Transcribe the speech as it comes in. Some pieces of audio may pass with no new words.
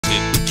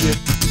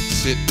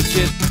sit with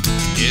Kit.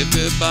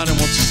 Everybody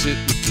wants to sit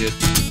with Kit.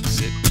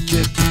 Sit with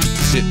Kit.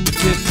 Sit with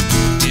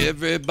Kit.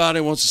 Everybody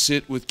wants to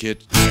sit with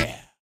Kit.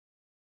 Yeah.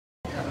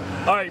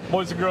 All right,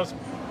 boys and girls,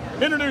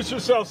 introduce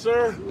yourself,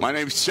 sir. My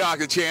name's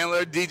Chaka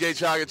Chandler, DJ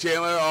Chaka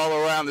Chandler, all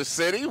around the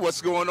city.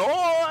 What's going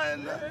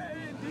on?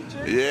 Hey,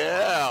 DJ.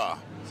 Yeah.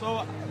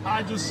 So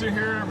I just sit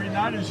here every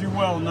night, as you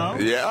well know.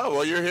 Yeah,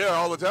 well, you're here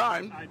all the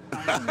time. I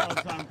am all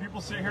the time. People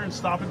sit here and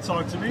stop and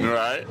talk to me.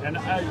 Right. And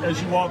as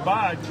you walk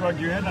by, I drug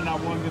you in, and I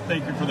wanted to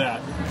thank you for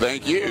that.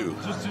 Thank you.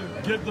 Just to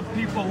give the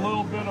people a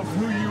little bit of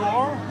who you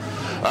are.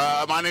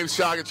 My name's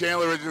Chaka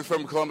Chandler, originally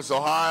from Columbus,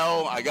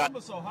 Ohio.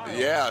 Columbus, Ohio?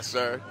 Yeah,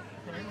 sir.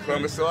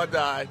 Columbus till I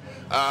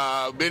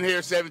die. Been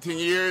here 17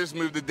 years,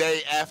 moved the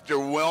day after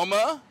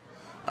Wilma.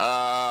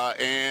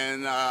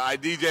 And I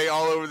DJ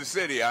all over the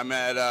city. I'm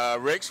at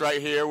Rick's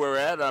right here where we're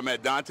at. I'm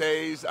at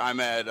Dante's. I'm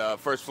at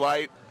First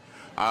Flight.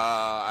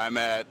 I'm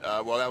at,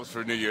 well, that was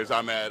for New Year's.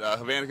 I'm at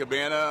Havana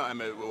Cabana.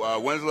 I'm at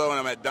Winslow, and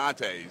I'm at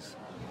Dante's.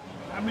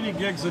 How many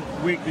gigs a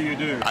week do you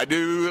do? I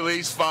do at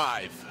least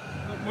 5.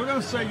 We're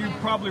going to say you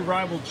probably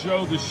rival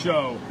Joe the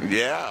Show.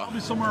 Yeah. Probably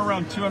somewhere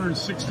around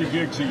 260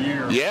 gigs a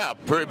year. Yeah,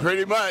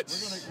 pretty much.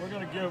 We're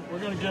going to give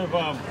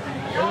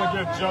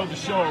Joe the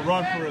Show a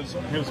run for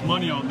his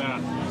money on that.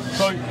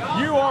 So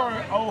you are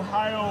an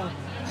Ohio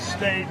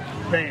State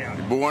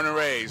fan. Born and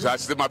raised.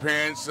 My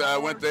parents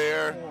went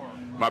there.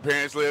 My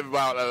parents live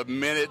about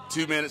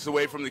 2 minutes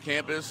away from the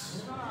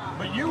campus.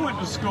 But you went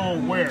to school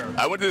where?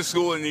 I went to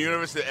school in the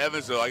University of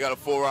Evansville. I got a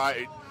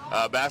full-ride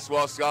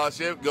basketball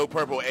scholarship. Go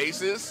Purple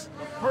Aces.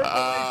 Purple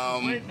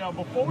Aces. Wait, now,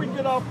 before we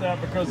get off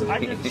that, because I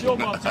get chill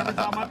bumps every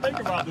time I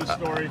think about this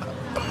story,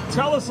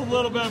 tell us a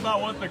little bit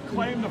about what the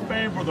claim to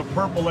fame for the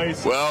Purple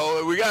Aces.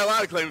 Well, we got a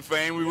lot of claim to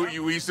fame.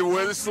 We used to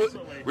wear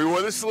we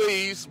wore the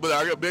sleeves, but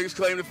our biggest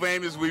claim to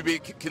fame is we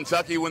beat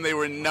Kentucky when they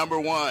were number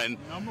one.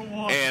 Number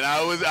one. And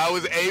I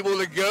was able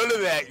to go to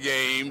that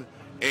game,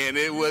 and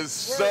it was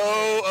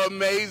so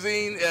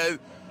amazing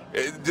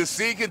to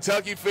see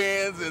Kentucky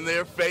fans and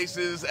their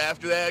faces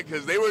after that,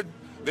 because they were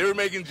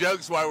making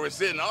jokes while we were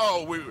sitting.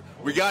 Oh,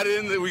 we got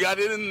in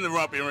the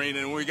Rump Arena,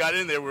 and when we got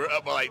in there, we were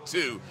up by like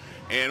 2.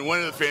 And one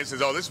of the fans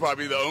says, "Oh, this is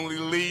probably the only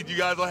lead you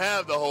guys will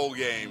have the whole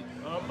game."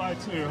 Up by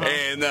 2, huh?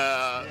 And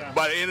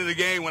by the end of the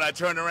game, when I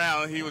turned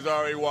around, he was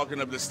already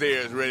walking up the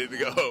stairs, ready to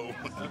go.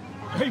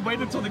 He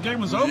waited until the game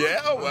was over?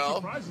 Yeah,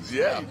 well,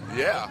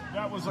 yeah.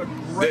 That was a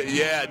great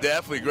moment.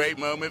 Definitely great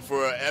moment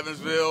for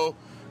Evansville.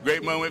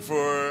 Great moment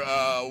for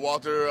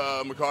Walter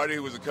McCarty,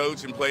 who was a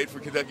coach and played for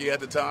Kentucky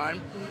at the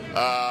time.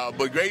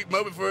 But great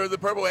moment for the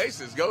Purple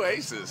Aces. Go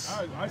Aces.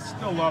 I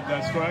still love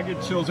that story. I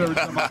get chills every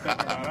time I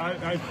think about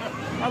it.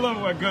 I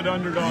love a good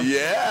underdog.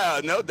 Yeah,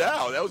 no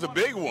doubt. That was a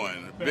big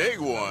one. Big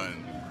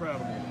one.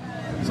 Incredible.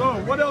 So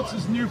what else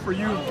is new for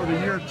you for the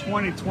year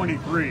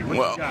 2023? What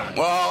you got?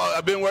 Well,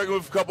 I've been working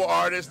with a couple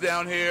artists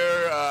down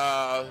here. Who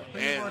are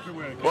you working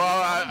with?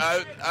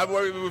 Well, I've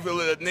worked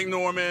with Nick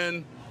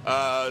Norman,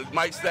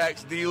 Mike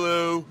Stacks,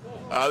 D-Lou.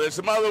 There's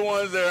some other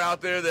ones that are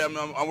out there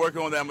that I'm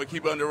working on that I'm going to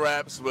keep under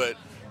wraps, but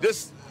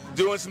just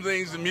doing some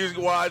things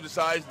music-wise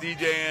besides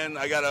DJing.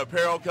 I got an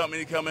apparel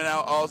company coming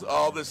out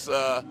all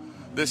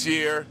this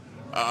year.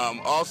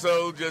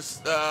 Also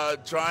just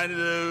trying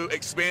to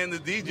expand the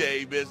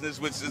DJ business,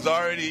 which is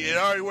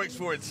already works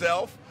for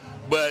itself,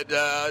 but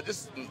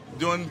just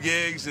doing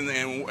gigs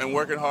and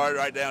working hard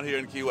right down here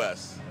in Key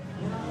West.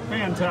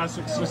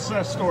 Fantastic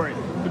success story.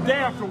 The day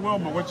after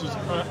Wilma, which is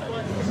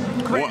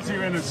crazy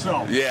in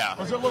itself. Yeah.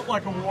 Does it look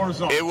like a war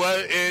zone? It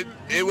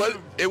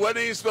wasn't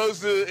even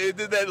supposed to. It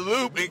did that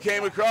loop and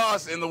came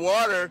across in the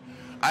water.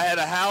 I had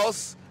a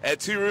house, had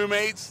 2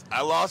 roommates.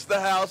 I lost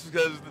the house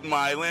because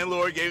my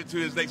landlord gave it to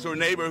his next door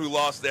neighbor who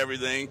lost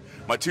everything.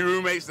 My 2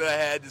 roommates that I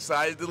had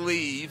decided to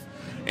leave,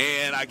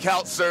 and I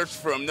couch surfed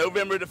from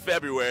November to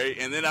February,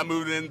 and then I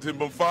moved into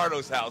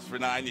Bomfardo's house for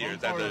 9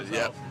 years after.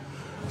 Yep.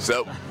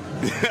 So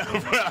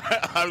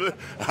I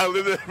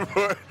lived there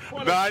for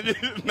 9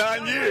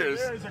 years.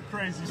 There's a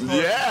crazy story.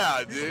 Yeah,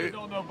 People dude. who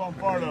don't know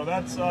Bomfardo.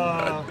 That's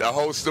a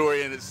whole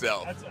story in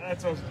itself.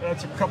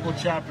 That's a couple of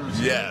chapters.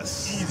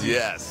 Yes, Easy.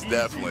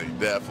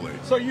 definitely.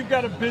 So you've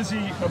got a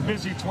busy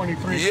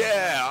 23.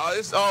 Yeah,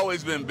 it's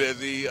always been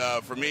busy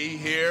for me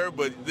here,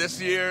 but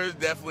this year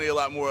definitely a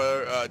lot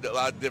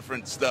of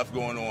different stuff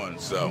going on.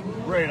 So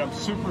great. I'm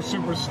super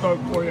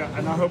stoked for you,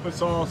 and I hope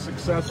it's all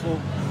successful.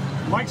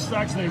 Mike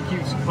Stack's name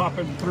keeps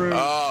popping through.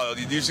 Oh,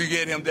 you should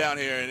get him down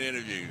here and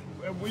interview.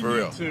 We for need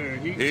real. to.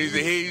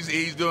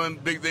 He's doing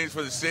big things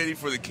for the city,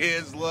 for the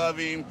kids. Love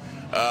him,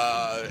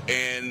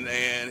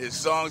 and his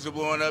songs are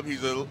blowing up.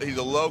 He's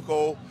a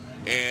local,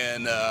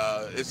 and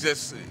it's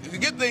just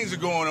good things are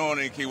going on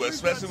in Key West,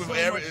 especially with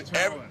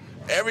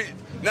every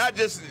not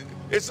just.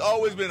 It's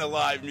always been a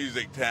live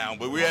music town,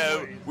 but we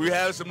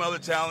have some other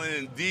talent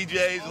in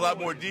DJs, a lot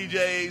more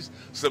DJs,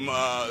 some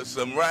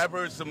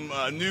rappers, some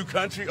new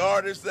country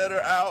artists that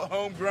are out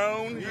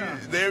homegrown. Yeah.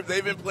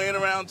 They've been playing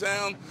around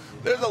town.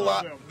 There's a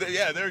lot.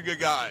 Yeah, they're good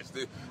guys.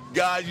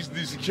 guys used to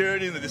do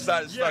security and they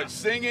decided to start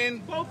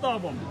singing. Both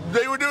of them.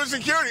 They were doing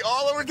security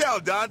all over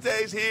town.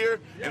 Dante's here,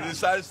 and they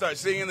decided to start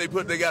singing. They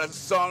got a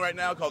song right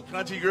now called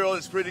Country Girl.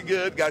 It's pretty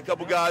good. Got a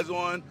couple guys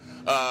on.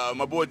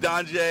 My boy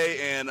Donjay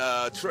and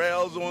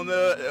Trails on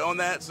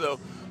that. So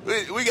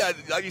we got,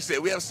 like you said,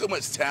 we have so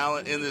much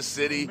talent in this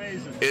city.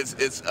 Amazing.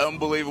 It's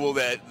unbelievable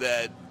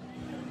that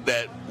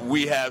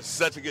we have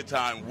such a good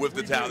time with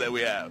the talent that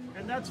we have.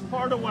 And that's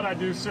part of what I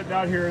do sitting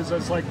out here is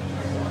it's like,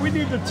 we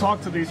need to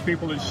talk to these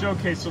people and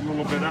showcase a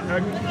little bit.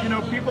 You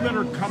know, people that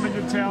are coming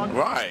to town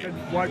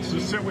can watch the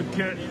Sit with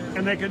Kit,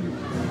 and they can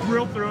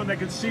drill through and they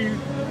can see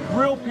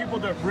real people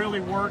that really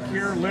work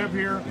here, live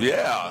here.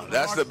 Yeah,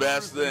 that's the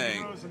best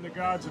thing. And the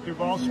gods of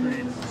Duval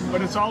Street,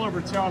 but it's all over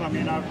town. I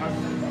mean,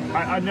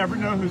 I never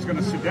know who's going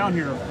to sit down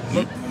here.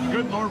 But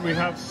good Lord, we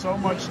have so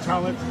much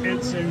talent.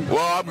 It's incredible.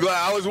 Well, I'm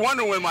glad. I was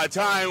wondering when my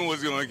time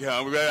was going to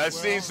come. I've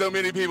seen so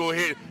many people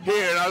here,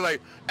 and I was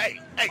like, hey.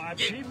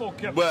 People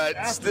kept but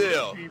asking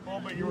still,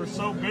 people, but you were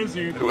so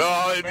busy.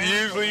 Well,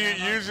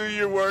 usually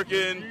you're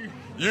working.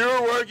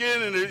 You're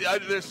working, and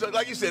there's so,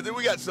 like you said,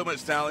 we got so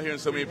much talent here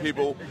and so many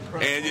people,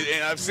 and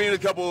I've seen a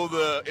couple of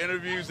the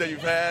interviews that you've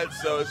had,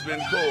 so it's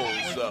been cool.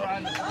 So. We're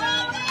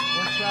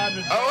trying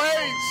to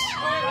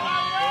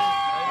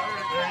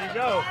there you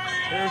go.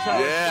 Here's how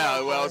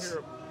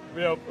you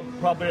know,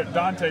 probably at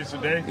Dante's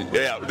today.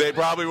 Yeah, they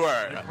probably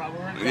were. They probably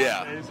were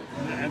at Dante's.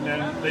 And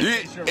then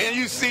and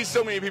you see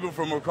so many people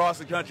from across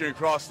the country and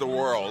across the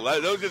world.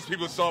 Those just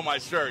people saw my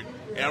shirt.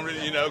 And I'm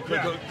really,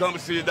 come to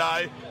see a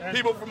die.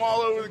 People from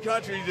all over the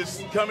country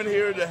just coming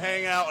here to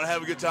hang out and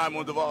have a good time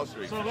on Duval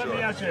Street. So let me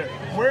ask you,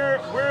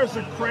 where is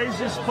the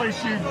craziest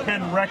place you've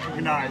been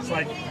recognized?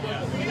 Like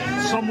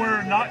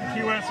somewhere not in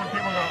Key West, and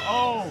people go,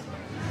 oh,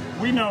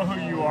 we know who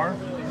you are.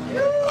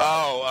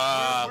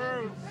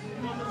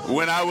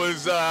 When I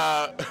was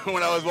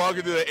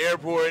walking through the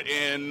airport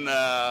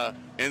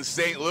in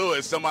St.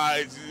 Louis,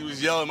 somebody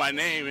was yelling my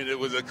name, and it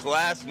was a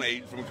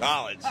classmate from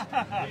college.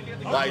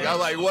 Like I was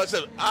like, "What's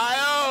up,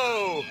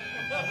 IO?"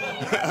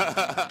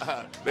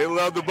 They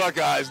love the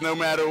Buckeyes, no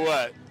matter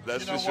what.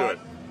 That's for sure.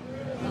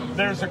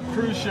 There's a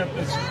cruise ship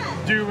that's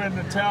due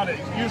into town. It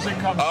usually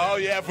comes. Oh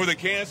yeah, for the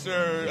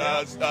cancer.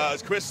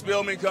 Chris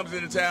Spillman comes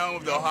into town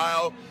with the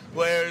Ohio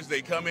players.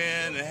 They come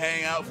in and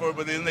hang out for it,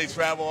 but then they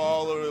travel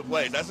all over the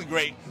place.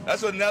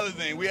 That's another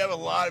thing. We have a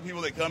lot of people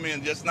that come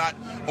in just not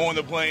on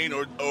the plane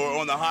or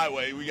on the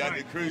highway. We got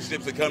the cruise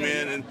ships that come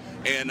in and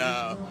they're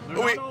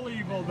not all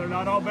evil. They're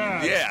not all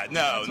bad. Yeah,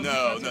 no.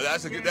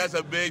 That's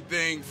a big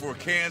thing for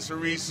cancer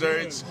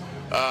research.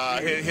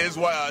 His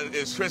wife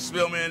is Chris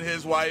Spillman.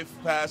 His wife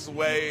passed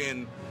away,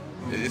 and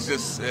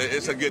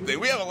it's a good thing.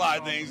 We have a lot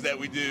of things that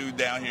we do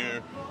down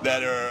here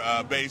that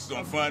are based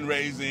on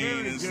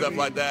fundraising and stuff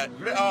like that.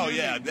 Oh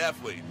yeah,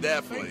 definitely.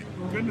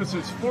 Thank goodness,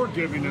 it's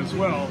forgiving as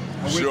well.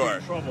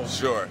 Sure.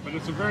 But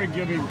it's a very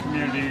giving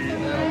community.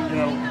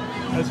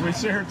 As we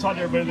sit here talking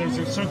to everybody, there's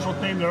a central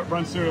theme that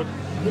runs through it.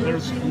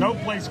 There's no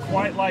place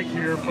quite like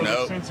here for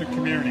the sense of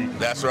community.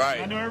 That's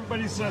right. I know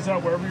everybody says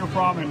that wherever you're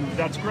from, and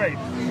that's great.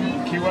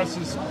 Key West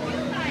is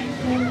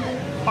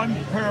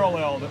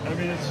unparalleled. I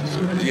mean, it's just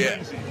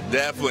amazing.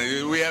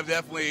 Definitely. We have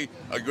definitely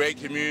a great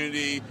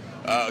community.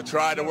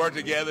 Try to work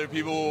together.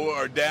 People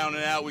are down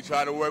and out. We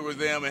try to work with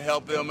them and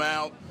help them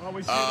out. Well,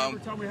 we see it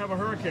every time we have a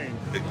hurricane.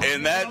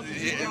 And that,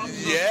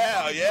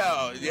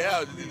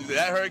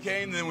 that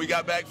hurricane. Then we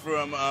got back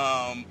from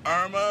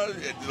Irma.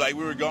 Like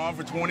we were gone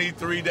for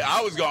 23 days.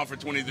 I was gone for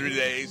 23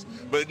 days,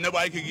 but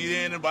nobody could get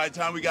in. And by the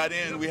time we got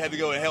in, we had to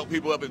go and help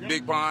people up at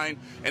Big Pine.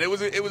 And it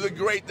was a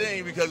great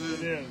thing because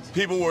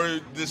people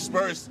were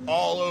dispersed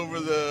all over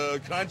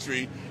the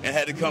country and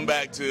had to come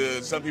back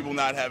to some people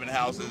not having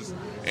houses.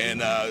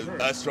 And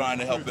us trying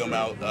to help them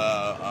out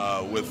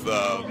with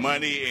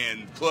money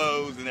and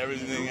clothes and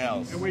everything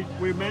else. And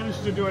we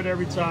managed to do it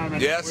every time.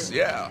 And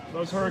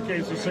Those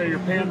hurricanes will say you're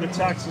paying the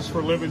taxes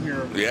for living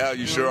here. Yeah,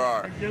 you sure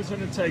are. It gives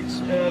and it takes.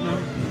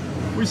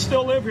 And we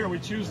still live here. We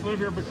choose to live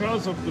here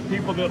because of the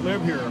people that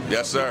live here.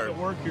 Yes, sir. That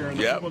work here and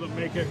the people that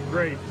make it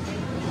great.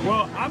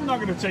 Well, I'm not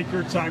going to take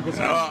your time because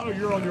I know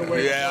you're on your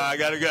way. Yeah, I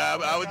got to go.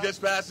 I was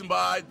just passing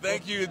by.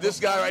 Thank you. This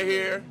guy right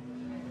here.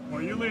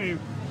 Before you leave,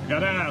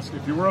 gotta ask,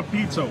 if you were a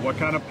pizza, what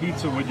kind of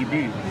pizza would you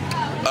be?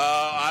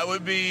 I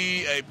would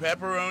be a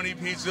pepperoni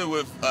pizza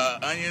with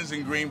onions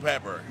and green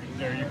pepper.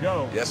 There you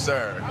go. Yes,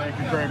 sir. Thank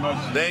you very much.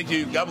 Thank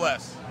you. God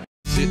bless.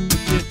 Sit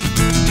with Kit.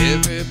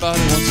 Everybody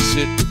wants to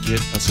sit with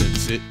Kit. I said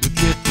sit with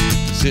Kit.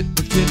 Sit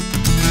with Kit.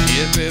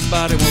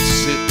 Everybody wants to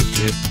sit with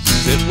Kit.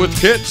 Sit with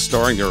Kit,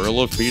 starring the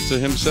Earl of Pizza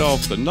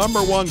himself, the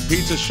 #1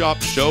 pizza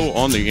shop show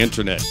on the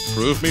internet.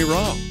 Prove me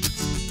wrong.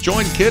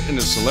 Join Kit and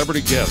his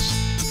celebrity guests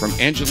from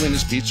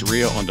Angelina's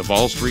Pizzeria on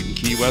Duval Street in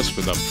Key West,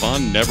 where the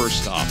fun never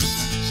stops.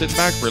 Sit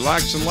back,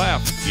 relax, and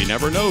laugh. You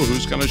never know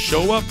who's going to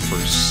show up for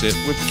Sit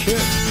with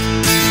Kit.